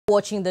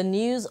Watching the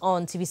news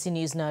on TVC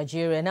News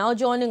Nigeria. Now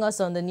joining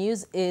us on the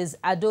news is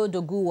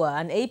Doguwa,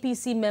 an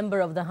APC member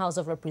of the House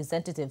of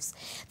Representatives.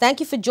 Thank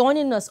you for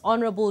joining us,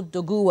 Honorable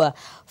Doguwa.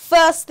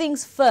 First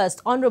things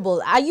first,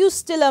 Honorable, are you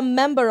still a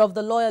member of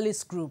the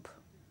Loyalist group?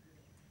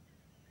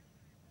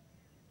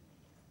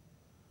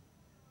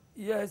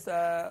 Yes,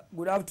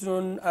 good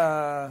afternoon,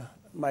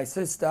 my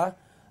sister.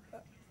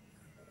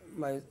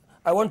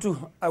 I want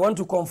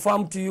to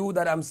confirm to you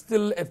that I'm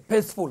still a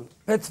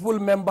faithful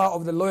member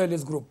of the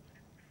Loyalist group.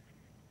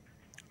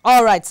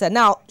 All right, sir.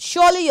 Now,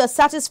 surely you're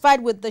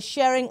satisfied with the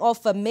sharing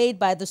offer made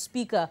by the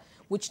Speaker,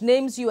 which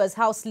names you as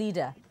House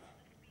Leader.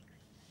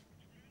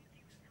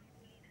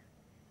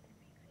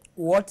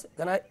 What?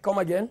 Can I come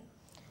again?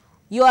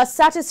 You are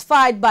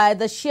satisfied by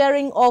the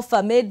sharing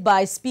offer made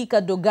by Speaker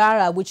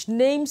Doguwa, which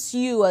names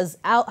you as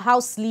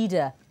House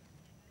Leader.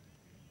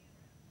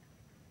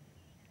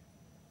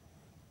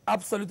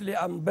 Absolutely,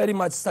 I'm very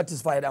much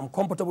satisfied. I'm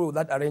comfortable with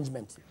that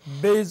arrangement,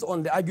 based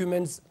on the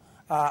arguments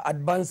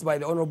advanced by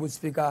the Honorable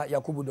Speaker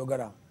Yakubu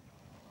Doguwa.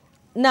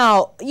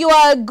 Now, you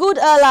are a good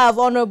ally of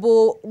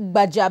Honorable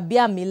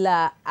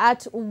Gbajabiamila.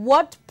 At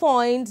what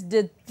point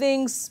did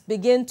things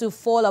begin to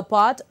fall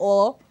apart?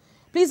 Or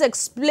please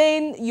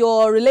explain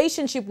your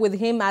relationship with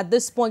him at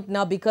this point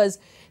now, because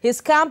his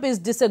camp is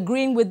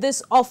disagreeing with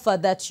this offer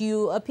that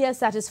you appear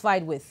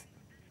satisfied with.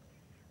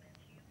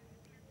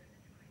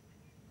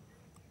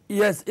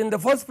 Yes, in the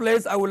first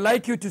place, I would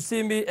like you to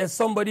see me as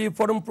somebody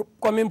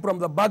coming from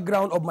the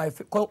background of my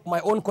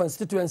own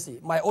constituency,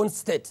 my own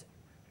state.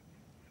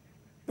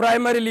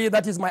 Primarily,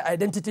 that is my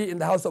identity in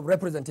the House of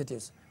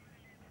Representatives.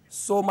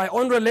 So my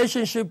own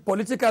relationship,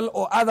 political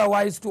or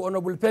otherwise, to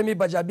Honorable Femi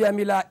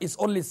Gbajabiamila is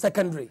only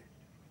secondary.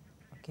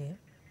 Okay.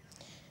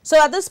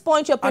 So at this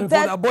point, you're prepared...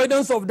 And for the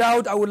avoidance of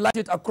doubt, I would like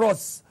it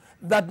across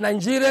that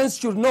Nigerians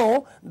should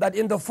know that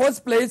in the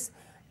first place,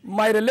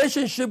 my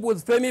relationship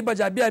with Femi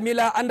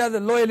Gbajabiamila under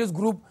the Loyalist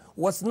group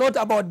was not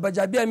about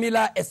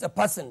Gbajabiamila as a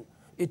person.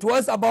 It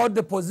was about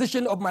the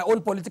position of my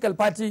own political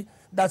party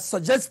that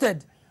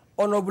suggested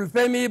Honorable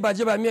Femi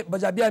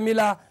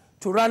Gbajabiamila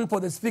to run for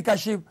the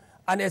speakership.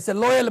 And as a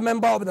loyal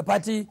member of the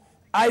party,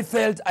 I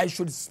felt I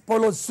should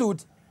follow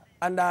suit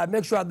and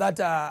make sure that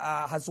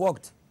has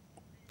worked.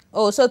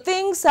 Oh, so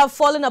things have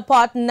fallen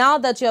apart now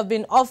that you have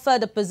been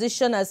offered a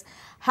position as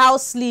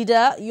House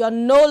Leader. You are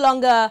no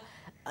longer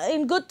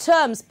in good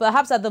terms,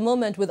 perhaps at the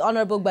moment, with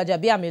Honorable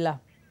Gbajabiamila.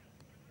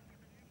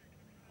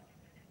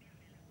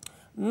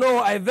 No,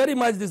 I very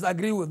much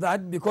disagree with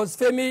that, because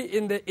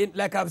Femi,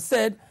 like I've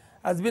said,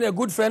 has been a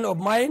good friend of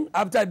mine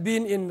after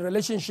being in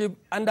relationship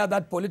under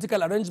that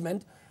political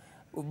arrangement.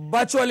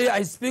 Virtually,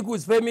 I speak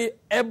with Femi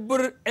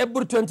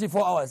every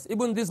 24 hours.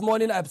 Even this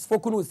morning, I've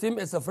spoken with him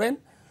as a friend.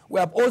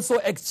 We have also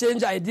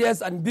exchanged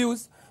ideas and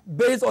views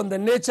based on the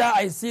nature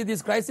I see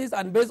this crisis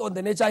and based on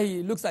the nature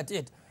he looks at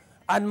it.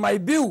 And my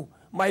view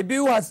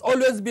has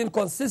always been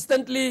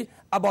consistently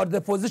about the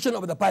position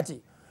of the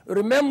party.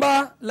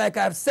 Remember, like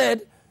I've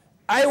said,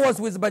 I was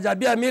with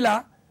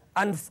Gbajabiamila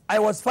and I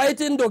was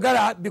fighting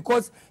Doguwa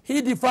because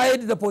he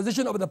defied the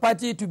position of the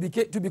party to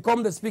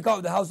become the Speaker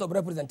of the House of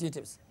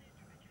Representatives.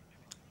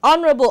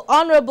 Honorable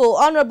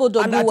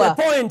Doguwa. And at a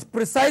point,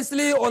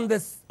 precisely on the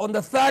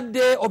 3rd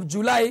day of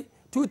July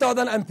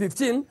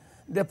 2015,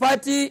 the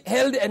party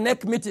held a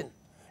NEC meeting.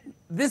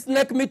 This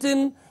NEC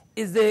meeting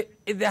is the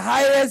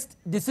highest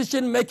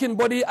decision-making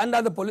body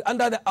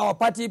under our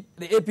party,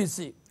 the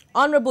APC.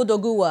 Honorable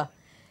Doguwa,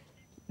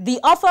 the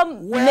offer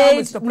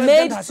made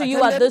to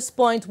you at this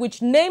point,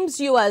 which names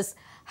you as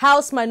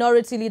House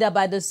Minority Leader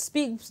by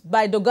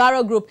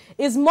Doguwa Group,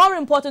 is more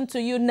important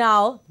to you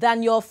now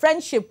than your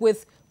friendship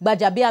with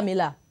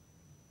Gbajabiamila.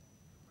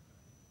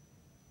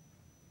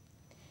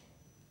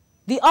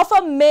 The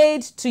offer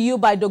made to you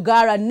by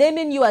Doguwa,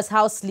 naming you as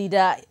House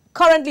Leader,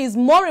 currently is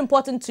more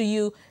important to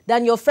you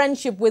than your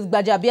friendship with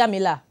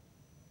Gbajabiamila.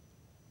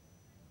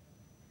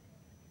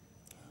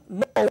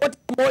 No, what's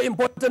more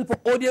important for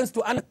audience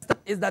to understand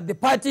is that the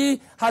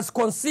party has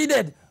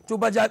conceded to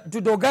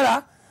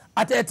Doguwa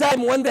at a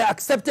time when they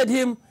accepted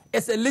him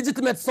as a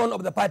legitimate son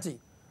of the party.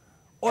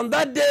 On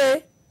that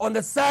day, on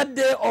the 3rd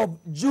day of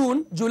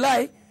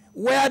July,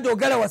 where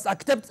Doguwa was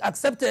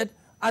accepted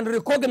and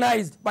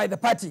recognized by the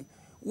party,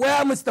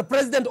 where Mr.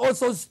 President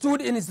also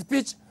stood in his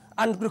speech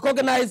and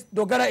recognized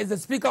Doguwa as the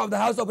Speaker of the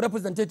House of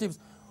Representatives,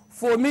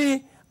 for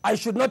me, I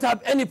should not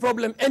have any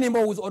problem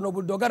anymore with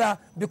Honorable Doguwa,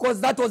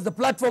 because that was the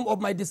platform of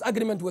my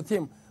disagreement with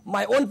him.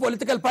 My own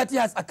political party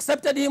has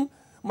accepted him.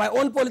 My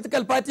own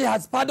political party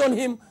has pardoned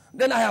him.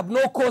 Then I have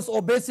no cause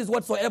or basis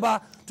whatsoever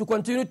to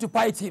continue to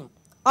fight him.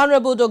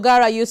 Honorable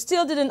Doguwa, you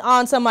still didn't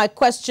answer my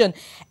question.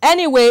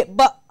 Anyway,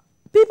 but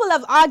people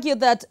have argued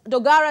that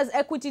Doguwa's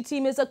equity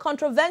team is a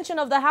contravention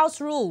of the House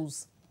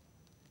rules.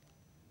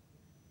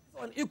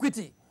 On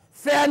equity,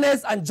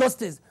 fairness and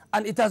justice,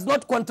 and it has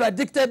not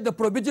contradicted the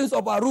provisions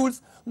of our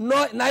rules,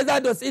 neither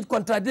does it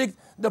contradict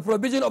the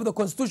provision of the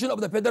Constitution of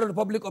the Federal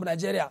Republic of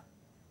Nigeria.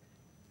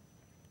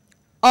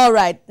 All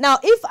right. Now,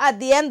 if at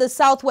the end the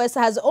Southwest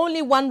has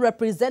only one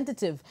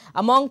representative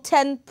among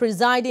 10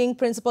 presiding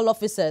principal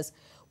officers,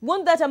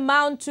 won't that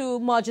amount to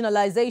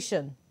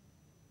marginalization?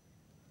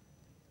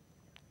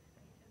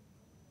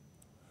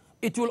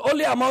 It will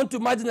only amount to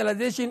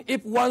marginalization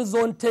if one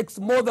zone takes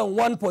more than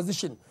one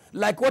position,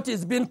 like what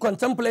is being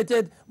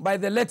contemplated by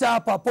the letter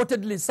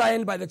purportedly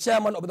signed by the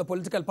chairman of the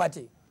political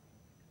party.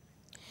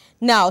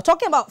 Now,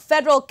 talking about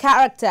federal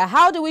character,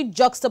 how do we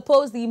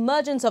juxtapose the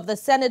emergence of the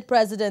Senate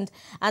President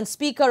and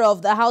Speaker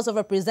of the House of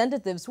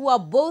Representatives, who are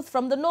both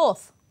from the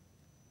North?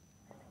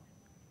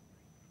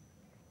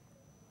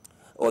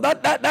 Oh,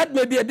 that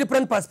may be a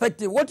different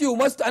perspective. What you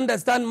must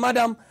understand,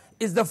 madam,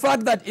 is the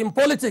fact that in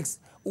politics,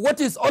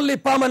 what is only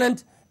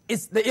permanent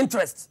is the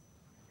interest.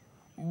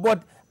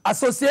 But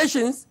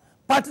associations,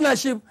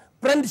 partnership,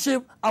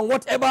 friendship, and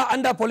whatever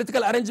under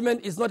political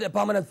arrangement is not a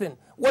permanent thing.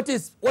 What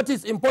is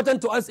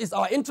important to us is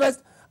our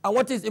interest, and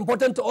what is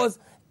important to us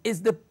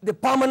is the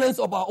permanence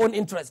of our own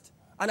interest.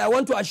 And I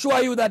want to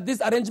assure you that this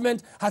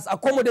arrangement has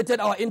accommodated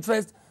our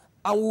interest,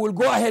 and we will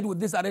go ahead with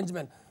this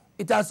arrangement.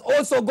 It has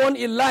also gone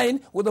in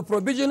line with the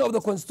provision of the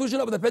Constitution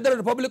of the Federal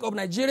Republic of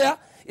Nigeria.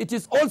 It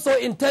is also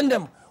in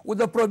tandem with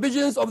the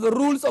provisions of the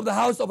rules of the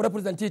House of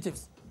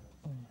Representatives.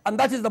 And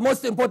that is the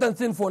most important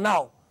thing for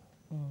now.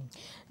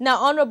 Now,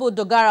 Honorable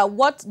Doguwa,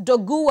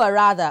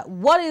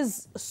 what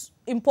is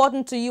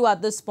important to you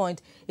at this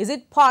point? Is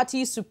it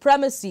party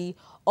supremacy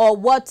or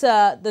what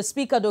the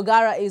Speaker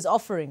Dogara is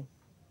offering?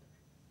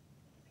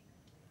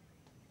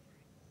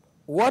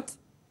 What?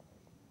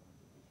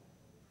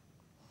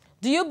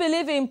 Do you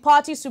believe in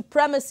party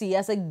supremacy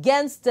as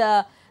against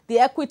the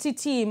equity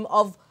team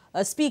of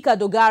Speaker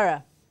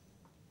Dogara?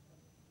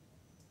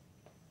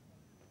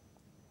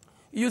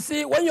 You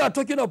see, when you are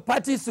talking of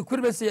party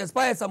supremacy, as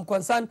far as I'm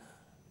concerned,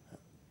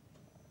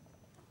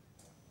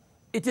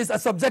 it is a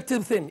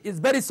subjective thing. It's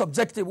very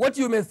subjective. What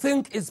you may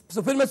think is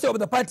supremacy of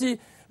the party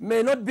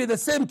may not be the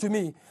same to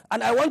me.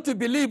 And I want to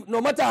believe,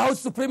 no matter how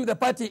supreme the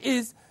party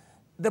is,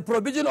 the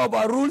provision of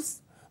our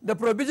rules, the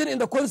provision in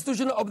the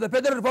Constitution of the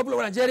Federal Republic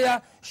of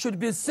Nigeria should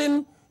be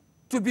seen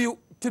to be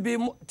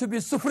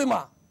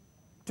supremer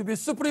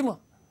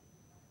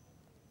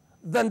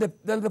than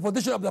the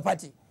position of the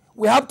party.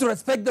 We have to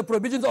respect the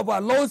provisions of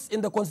our laws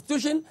in the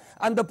Constitution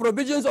and the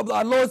provisions of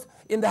our laws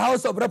in the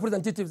House of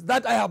Representatives.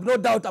 That I have no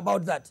doubt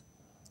about that.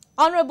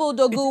 Honorable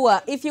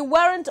Doguwa, if you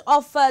weren't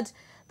offered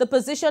the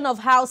position of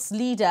House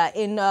Leader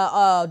in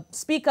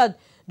Speaker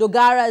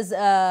Dogara's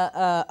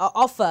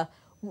offer,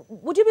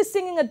 would you be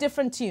singing a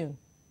different tune?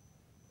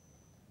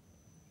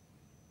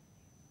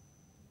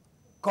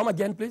 Come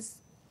again, please.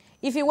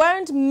 If you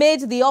weren't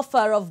made the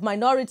offer of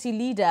Minority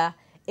Leader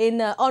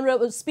in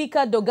Honorable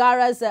Speaker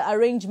Dogara's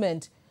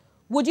arrangement,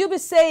 would you be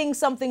saying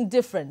something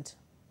different?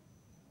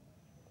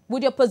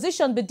 Would your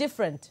position be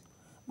different?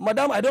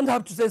 Madam, I don't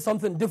have to say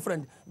something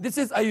different. This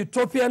is a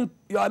utopian,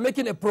 you are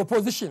making a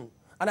proposition,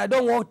 and I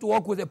don't want to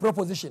work with a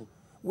proposition.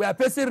 We are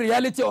facing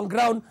reality on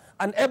ground,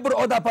 and every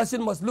other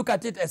person must look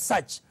at it as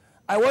such.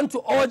 I want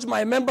to urge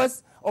my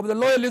members of the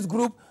loyalist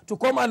group to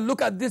come and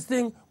look at this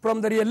thing from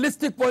the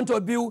realistic point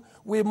of view.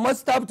 We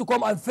must have to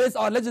come and face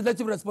our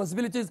legislative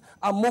responsibilities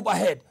and move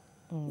ahead.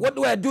 What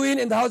we are doing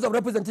in the House of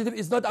Representatives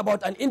is not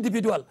about an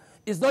individual.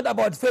 It's not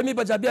about Femi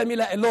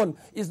Bajabiamila alone.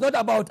 It's not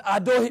about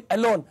Ado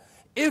alone.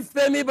 If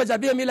Femi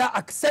Bajabiamila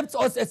accepts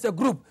us as a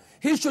group,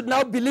 he should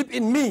now believe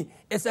in me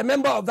as a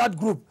member of that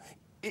group.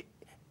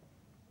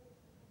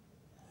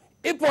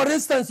 If, for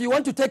instance, you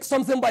want to take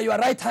something by your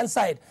right-hand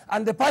side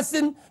and the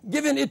person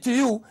giving it to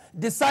you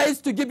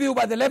decides to give you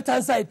by the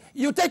left-hand side,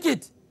 you take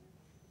it.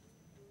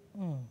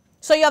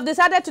 So you have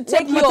decided to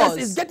take yours. What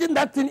matters is getting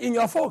that thing in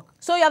your fork.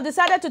 So you have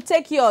decided to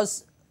take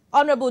yours,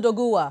 Honorable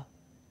Doguwa?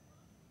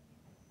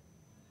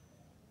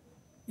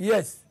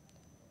 Yes.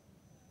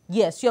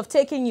 Yes, you have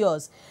taken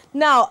yours.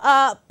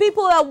 Now,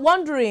 people are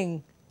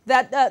wondering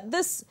that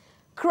this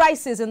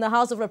crisis in the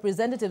House of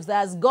Representatives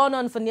that has gone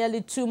on for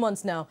nearly 2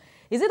 months now,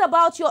 is it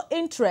about your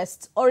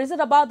interests or is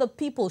it about the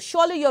people?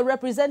 Surely you're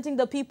representing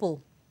the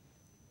people.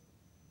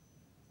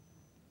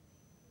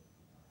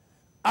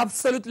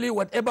 Absolutely,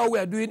 whatever we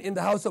are doing in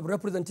the House of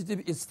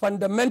Representatives is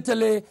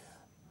fundamentally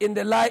in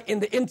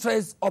the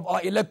interest of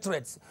our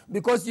electorates,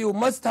 because you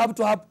must have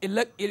to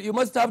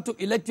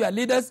elect your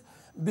leaders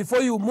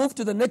before you move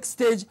to the next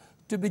stage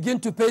to begin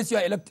to face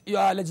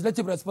your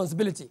legislative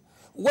responsibility.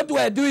 What we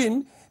are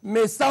doing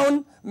may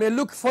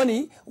look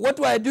funny. What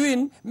we are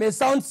doing may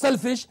sound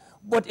selfish,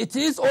 but it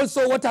is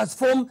also what has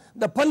formed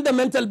the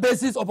fundamental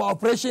basis of our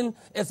operation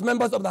as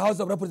members of the House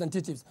of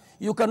Representatives.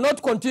 You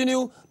cannot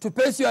continue to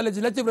face your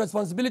legislative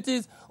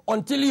responsibilities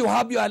until you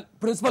have your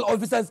principal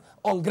officers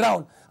on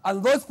ground.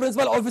 And those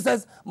principal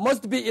officers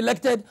must be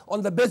elected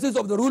on the basis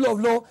of the rule of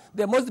law.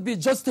 They must be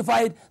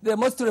justified. They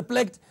must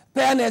reflect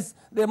fairness.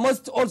 They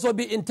must also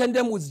be in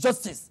tandem with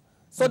justice,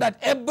 so that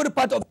every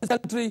part of the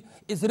country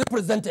is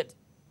represented.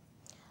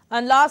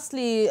 And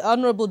lastly,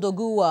 Honorable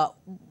Doguwa,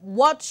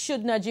 what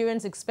should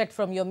Nigerians expect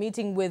from your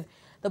meeting with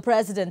the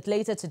President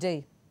later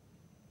today?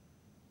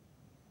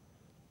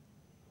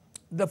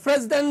 The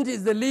President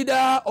is the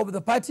leader of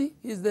the party.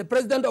 He's the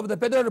President of the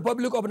Federal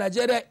Republic of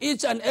Nigeria.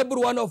 Each and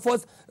every one of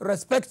us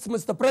respects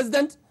Mr.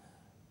 President.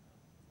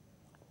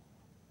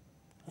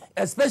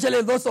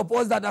 especially those of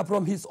us that are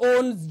from his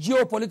own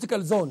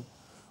geopolitical zone.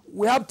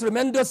 We have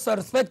tremendous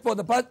respect for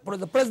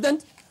the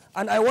president,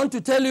 and I want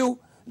to tell you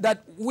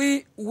that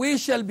we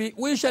shall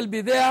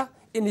be there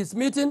in his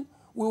meeting.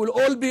 We will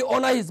all be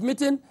honor his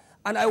meeting,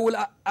 and I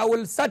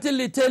will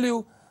certainly tell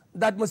you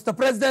that Mr.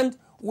 President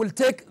will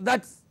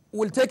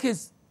take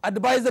his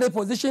advisory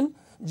position,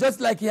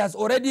 just like he has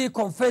already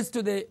confessed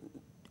to the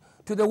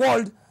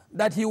world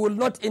that he will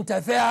not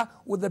interfere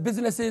with the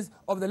businesses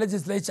of the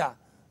legislature.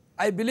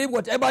 I believe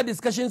whatever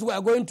discussions we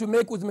are going to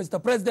make with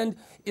Mr. President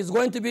is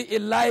going to be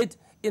in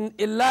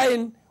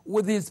line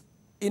with his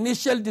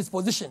initial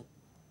disposition.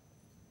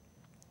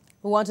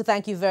 We want to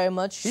thank you very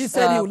much. He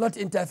said he will not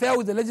interfere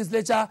with the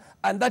legislature,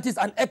 and that is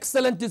an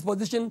excellent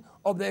disposition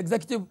of the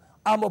executive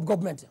arm of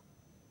government.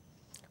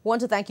 We want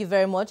to thank you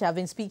very much. I've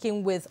been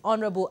speaking with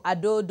Honorable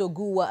Ado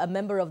Doguwa, a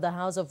member of the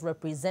House of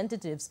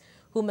Representatives,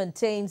 who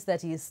maintains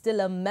that he is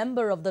still a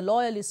member of the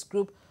loyalist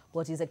group,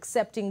 but is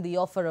accepting the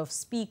offer of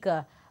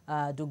Speaker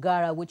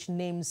Dogara, which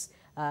names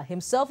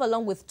himself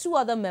along with 2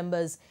 other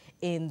members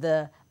in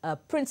the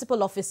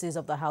principal offices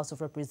of the House of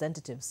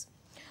Representatives.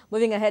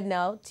 Moving ahead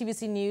now,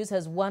 TVC News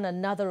has won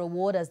another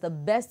award as the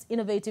Best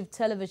Innovative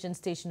Television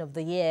Station of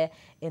the Year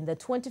in the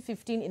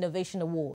 2015 Innovation Award.